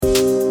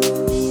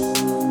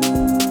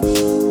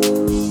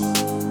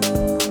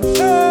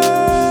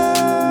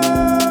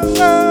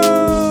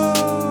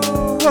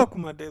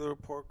my daily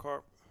report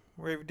card,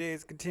 where every day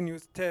is a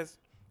continuous test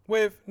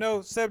with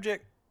no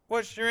subject.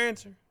 What's your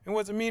answer? And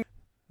what's it mean?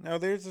 Now,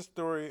 there's a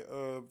story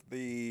of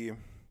the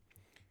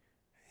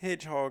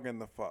hedgehog and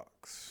the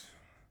fox.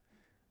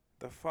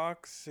 The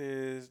fox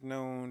is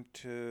known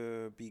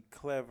to be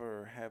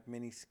clever, have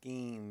many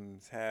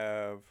schemes,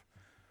 have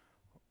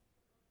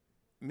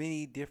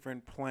many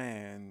different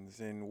plans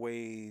and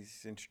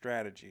ways and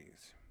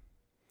strategies.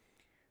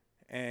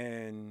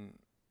 And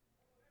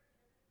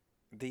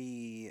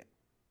the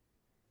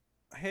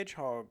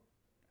hedgehog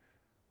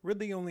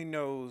really only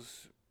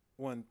knows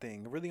one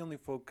thing, really only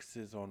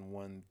focuses on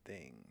one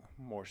thing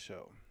more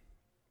so.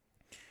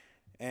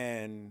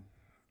 And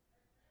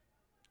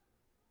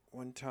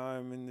one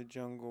time in the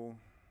jungle,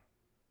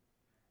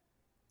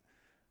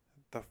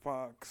 the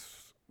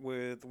fox,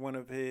 with one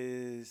of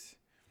his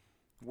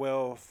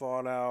well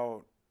thought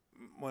out,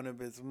 one of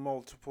his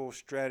multiple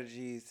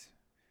strategies,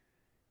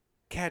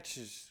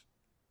 catches,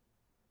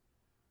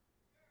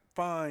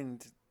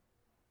 finds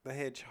the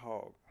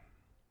hedgehog.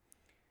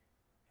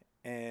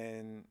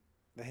 And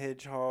the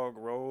hedgehog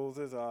rolls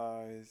his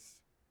eyes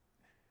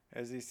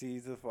as he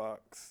sees the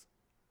fox.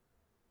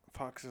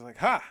 Fox is like,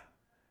 "Ha!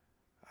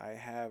 I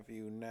have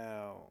you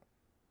now."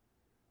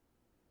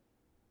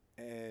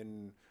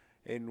 And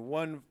in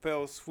one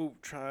fell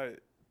swoop,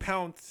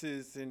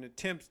 pounces and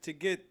attempts to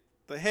get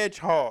the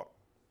hedgehog.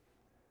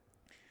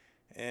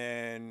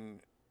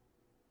 And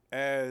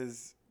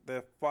as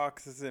the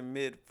fox is in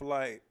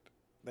mid-flight,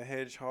 the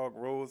hedgehog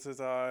rolls his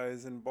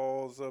eyes and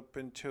balls up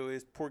into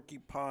his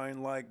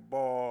porcupine-like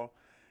ball.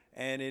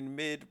 And in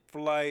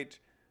mid-flight,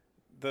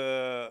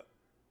 the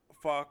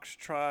fox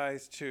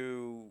tries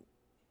to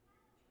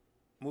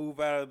move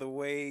out of the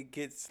way,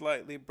 gets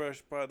slightly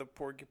brushed by the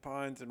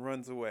porcupines, and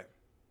runs away.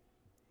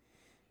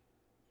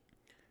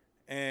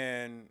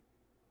 And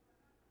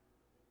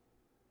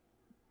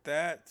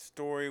that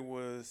story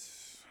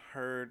was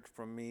heard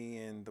from me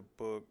in the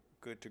book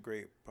Good to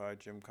Great by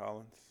Jim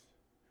Collins.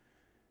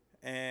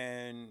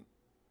 And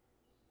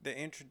the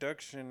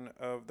introduction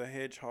of the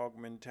hedgehog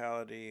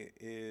mentality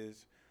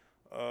is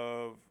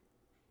of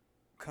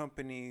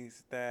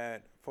companies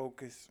that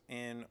focus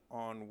in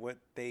on what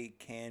they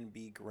can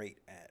be great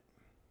at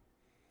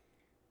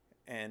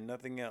and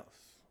nothing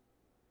else.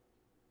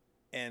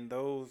 And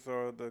those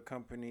are the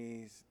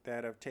companies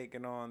that have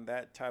taken on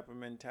that type of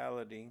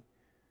mentality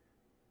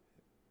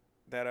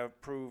that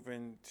have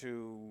proven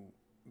to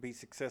be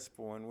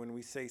successful. And when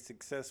we say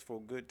successful,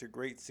 good to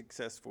great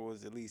successful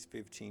is at least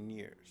 15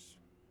 years.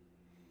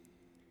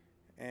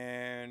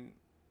 And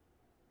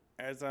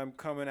as I'm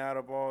coming out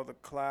of all the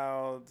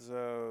clouds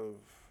of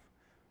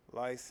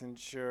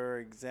licensure,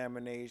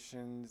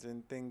 examinations,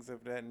 and things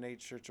of that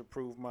nature to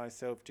prove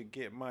myself to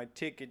get my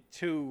ticket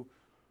to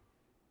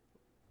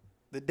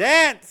the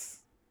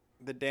dance.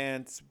 The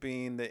dance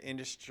being the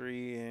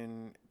industry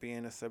and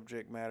being a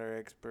subject matter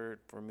expert.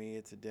 For me,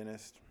 it's a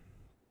dentist.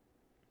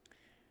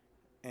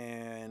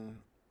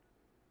 And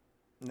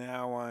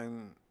now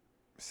I'm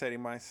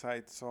setting my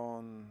sights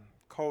on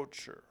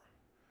culture,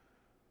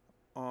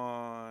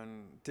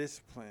 on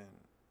discipline,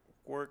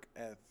 work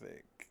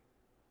ethic,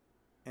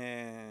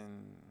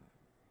 and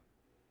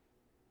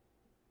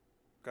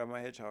got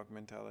my hedgehog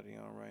mentality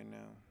on right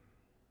now.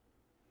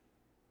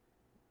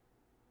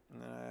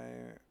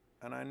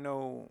 And I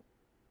know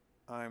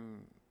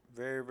I'm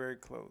very, very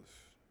close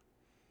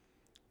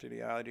to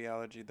the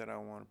ideology that I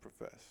want to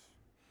profess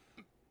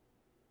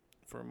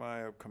for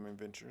my upcoming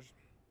ventures.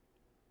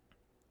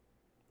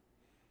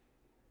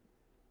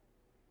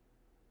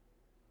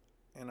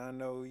 And I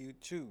know you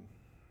too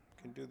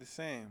can do the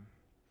same.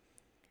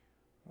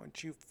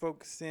 Once you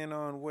focus in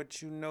on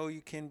what you know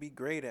you can be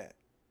great at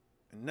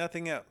and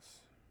nothing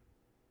else,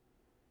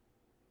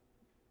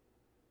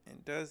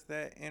 and does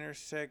that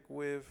intersect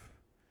with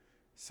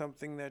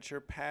something that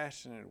you're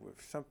passionate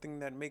with, something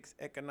that makes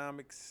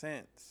economic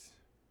sense,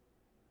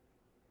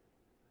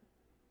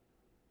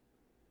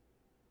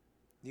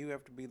 you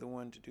have to be the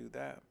one to do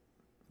that.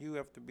 You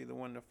have to be the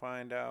one to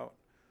find out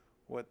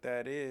what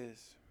that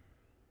is.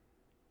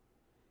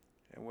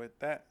 And with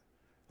that,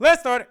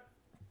 let's start it.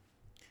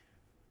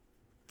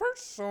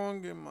 First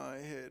song in my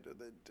head of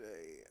the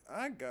day,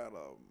 I got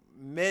a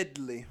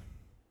medley.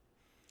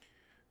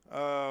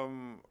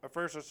 At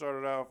first I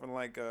started off in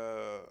like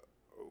a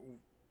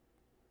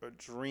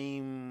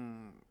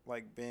dream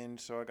like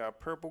binge, so I got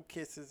Purple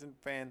Kisses and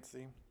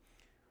Fancy,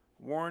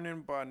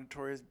 Warning by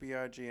Notorious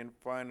B.I.G., and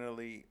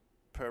finally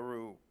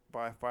Peru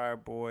by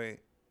Fireboy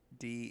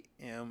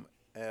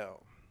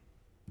DML.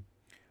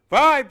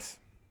 Vibes!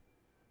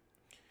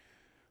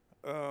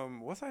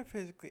 Was I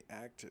physically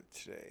active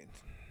today?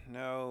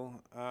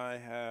 No, I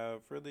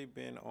have really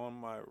been on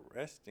my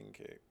resting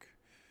kick.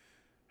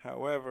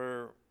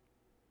 However,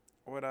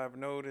 what I've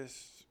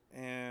noticed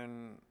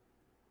and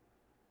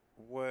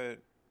what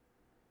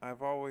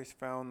I've always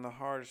found the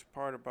hardest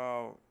part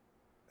about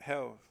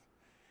health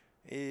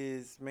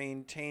is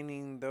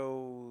maintaining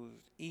those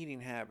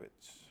eating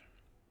habits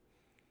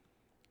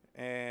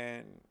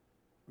and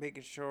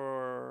making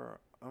sure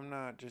I'm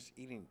not just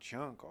eating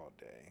junk all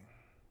day.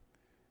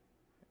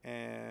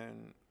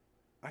 And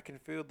I can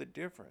feel the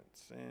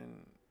difference in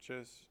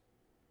just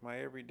my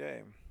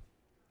everyday.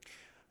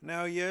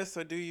 Now, yes,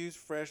 I do use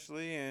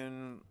Freshly,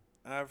 and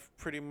I've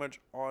pretty much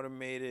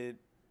automated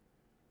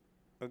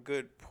a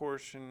good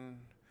portion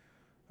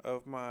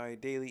of my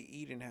daily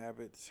eating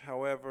habits.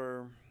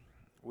 However,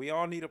 we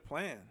all need a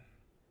plan.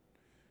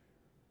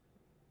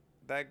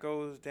 That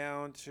goes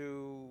down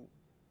to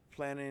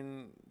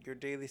planning your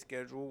daily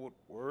schedule with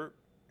work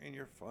and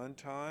your fun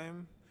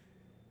time,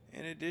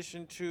 in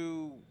addition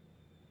to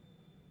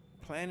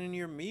planning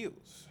your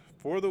meals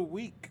for the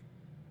week.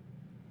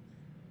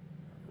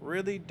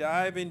 Really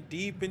diving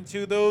deep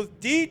into those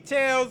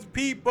details,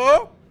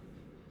 people.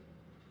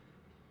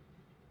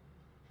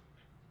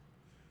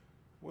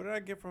 What did I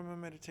get from my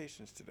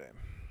meditations today?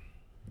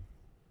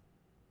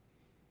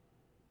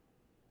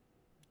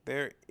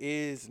 There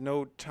is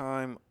no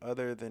time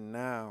other than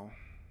now.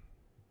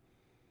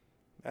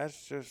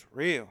 That's just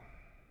real.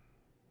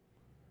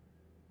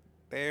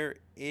 There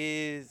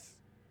is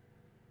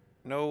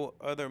no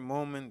other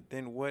moment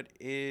than what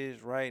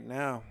is right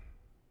now.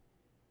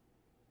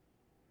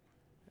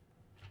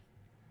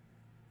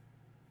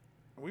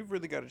 We've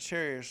really got to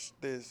cherish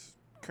this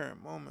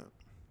current moment.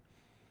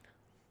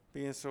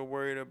 Being so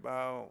worried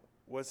about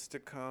what's to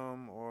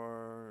come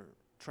or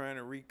trying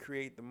to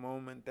recreate the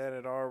moment that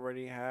had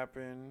already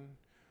happened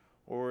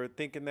or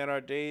thinking that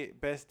our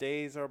best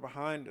days are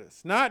behind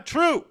us. Not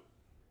true.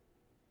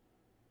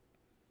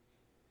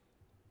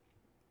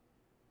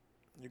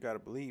 You got to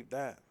believe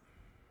that.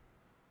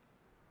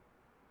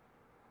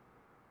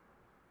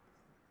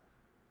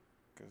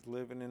 Because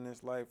living in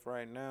this life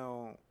right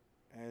now,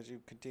 as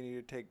you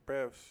continue to take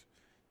breaths,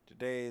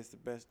 today is the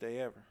best day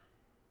ever.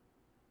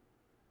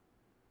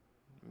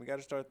 We got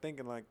to start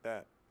thinking like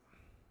that.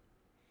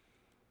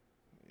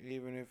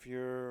 Even if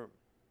you're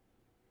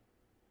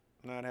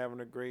not having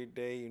a great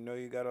day, you know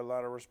you got a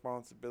lot of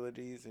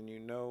responsibilities and you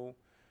know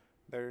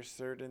there's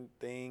certain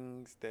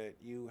things that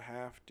you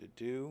have to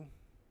do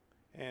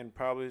and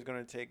probably is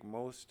going to take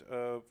most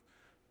of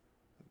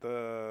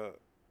the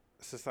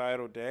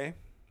societal day.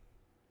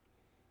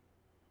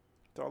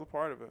 It's all a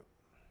part of it.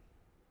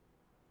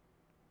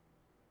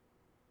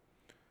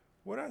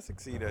 What I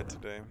succeed at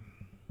today,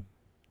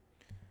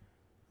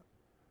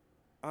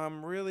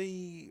 I'm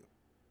really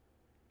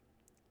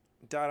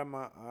dotting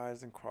my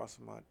I's and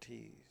crossing my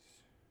T's.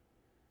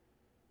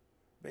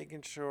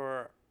 Making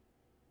sure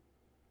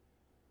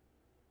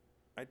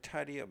I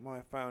tidy up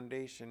my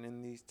foundation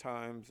in these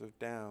times of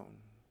down.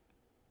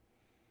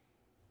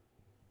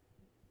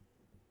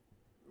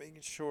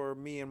 Making sure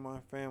me and my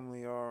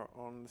family are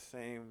on the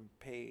same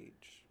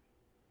page.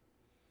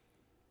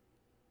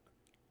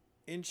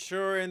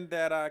 Ensuring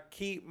that I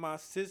keep my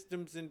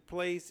systems in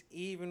place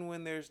even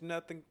when there's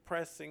nothing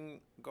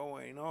pressing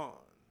going on.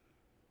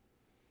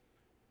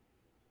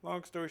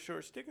 Long story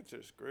short, sticking to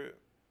the script.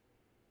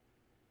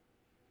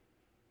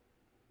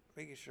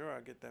 Making sure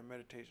I get that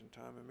meditation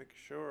time and making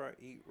sure I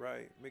eat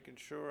right. Making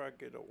sure I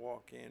get a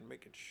walk in.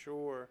 Making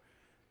sure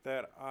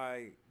that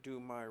I do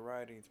my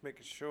writings.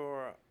 Making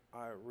sure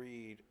I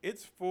read.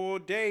 It's full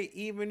day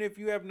even if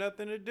you have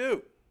nothing to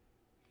do.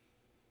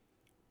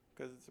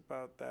 Because it's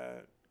about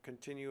that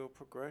continual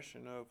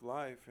progression of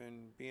life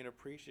and being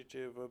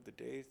appreciative of the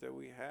days that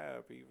we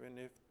have, even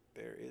if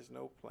there is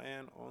no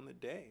plan on the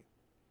day.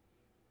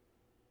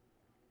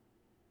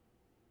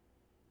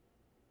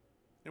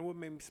 And what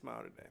made me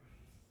smile today?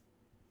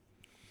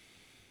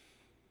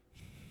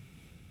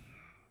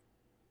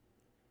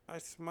 I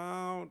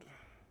smiled.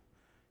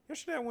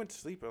 Yesterday I went to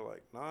sleep at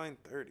like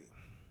 9:30.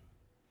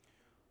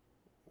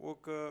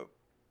 Woke up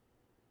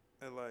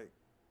at like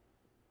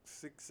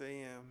 6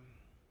 a.m.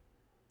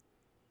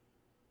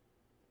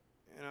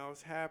 And I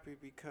was happy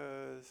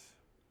because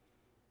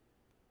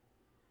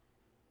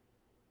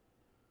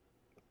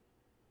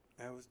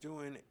I was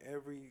doing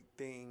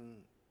everything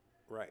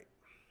right.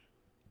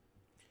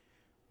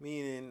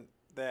 Meaning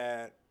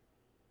that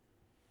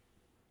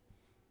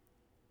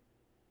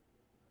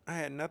I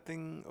had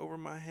nothing over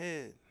my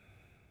head.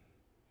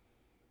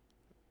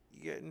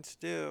 Yet and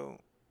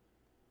still,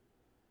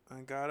 I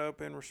got up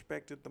and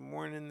respected the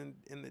morning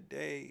and the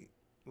day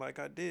like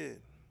I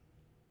did.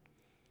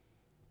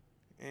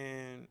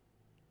 And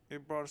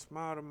it brought a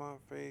smile to my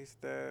face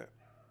that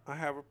I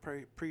have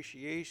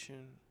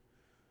appreciation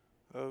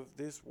of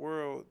this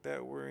world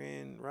that we're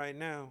in right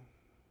now.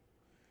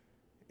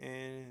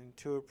 And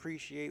to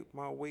appreciate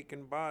my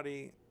waking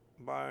body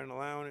by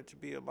allowing it to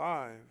be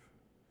alive.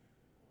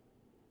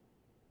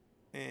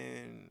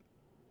 And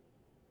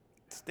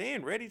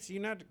staying ready so you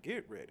not to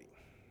get ready.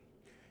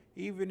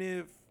 Even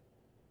if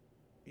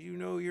you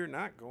know you're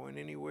not going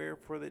anywhere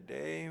for the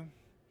day,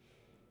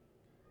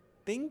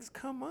 things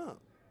come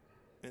up.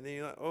 And then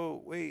you're like,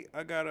 oh, wait,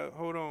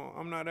 hold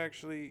on.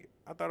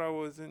 I thought I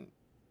wasn't.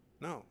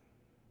 No.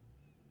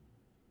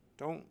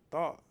 Don't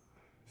thought.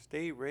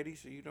 Stay ready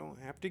so you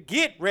don't have to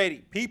get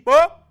ready, people.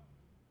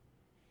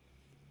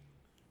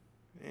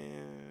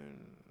 And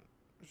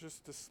it's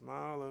just the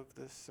smile of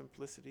the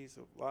simplicities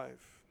of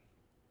life.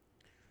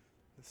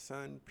 The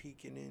sun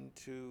peeking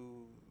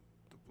into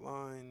the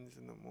lines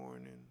in the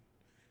morning,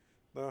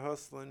 the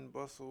hustle and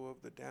bustle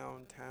of the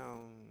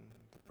downtown,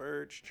 the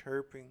birds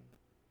chirping,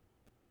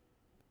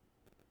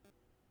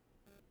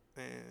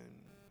 and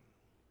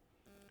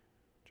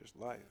just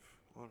life,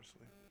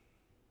 honestly.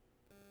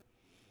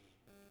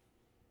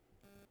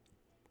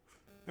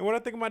 And what I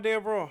think of my day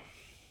overall?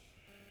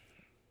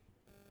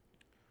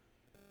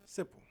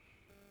 Simple,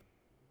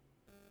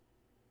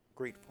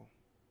 grateful,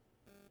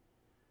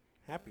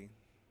 happy.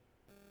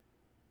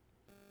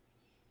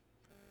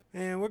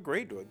 And what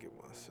grade do I give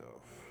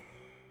myself?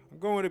 I'm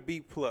going to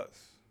B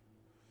plus.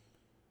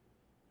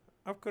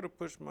 I could have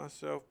pushed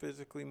myself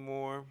physically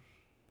more.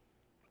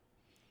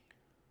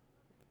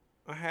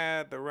 I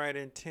had the right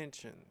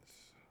intentions.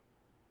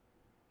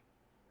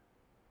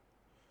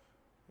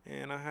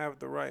 And I have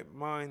the right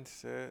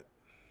mindset.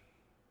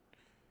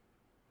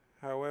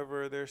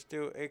 However, there's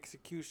still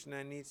execution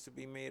that needs to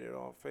be made at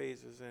all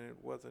phases, and it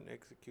wasn't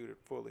executed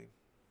fully.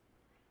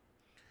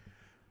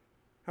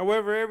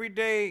 However, every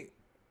day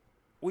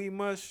we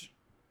must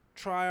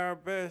try our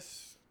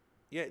best,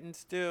 yet and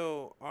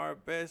still our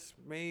best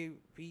may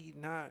be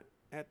not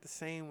at the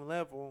same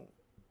level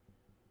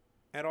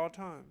at all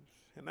times.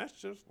 And that's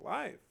just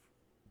life.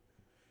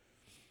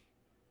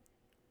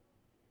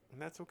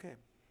 And that's okay.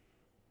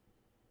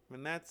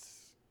 And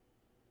that's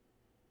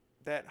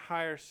that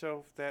higher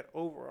self, that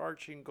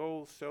overarching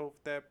goal self,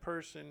 that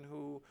person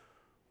who,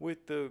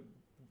 with the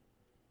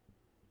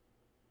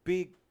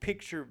big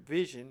picture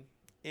vision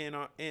in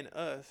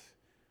us,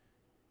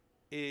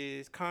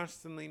 is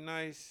constantly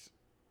nice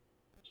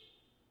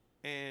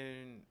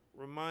and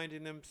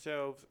reminding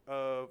themselves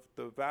of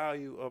the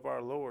value of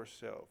our lower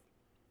self,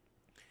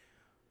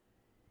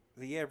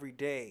 the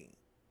everyday,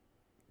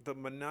 the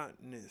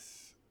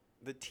monotonous,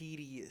 the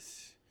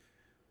tedious,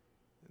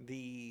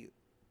 the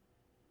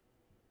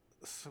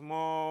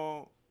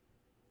small,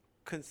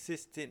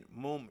 consistent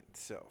moment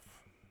self,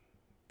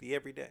 the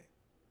everyday.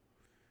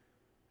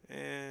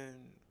 And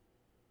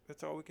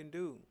that's all we can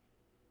do.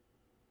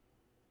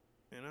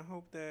 And I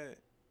hope that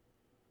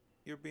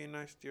you're being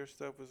nice to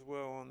yourself as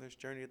well on this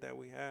journey that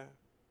we have.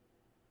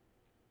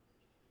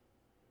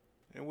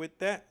 And with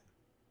that,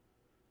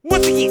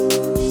 once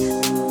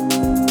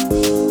again,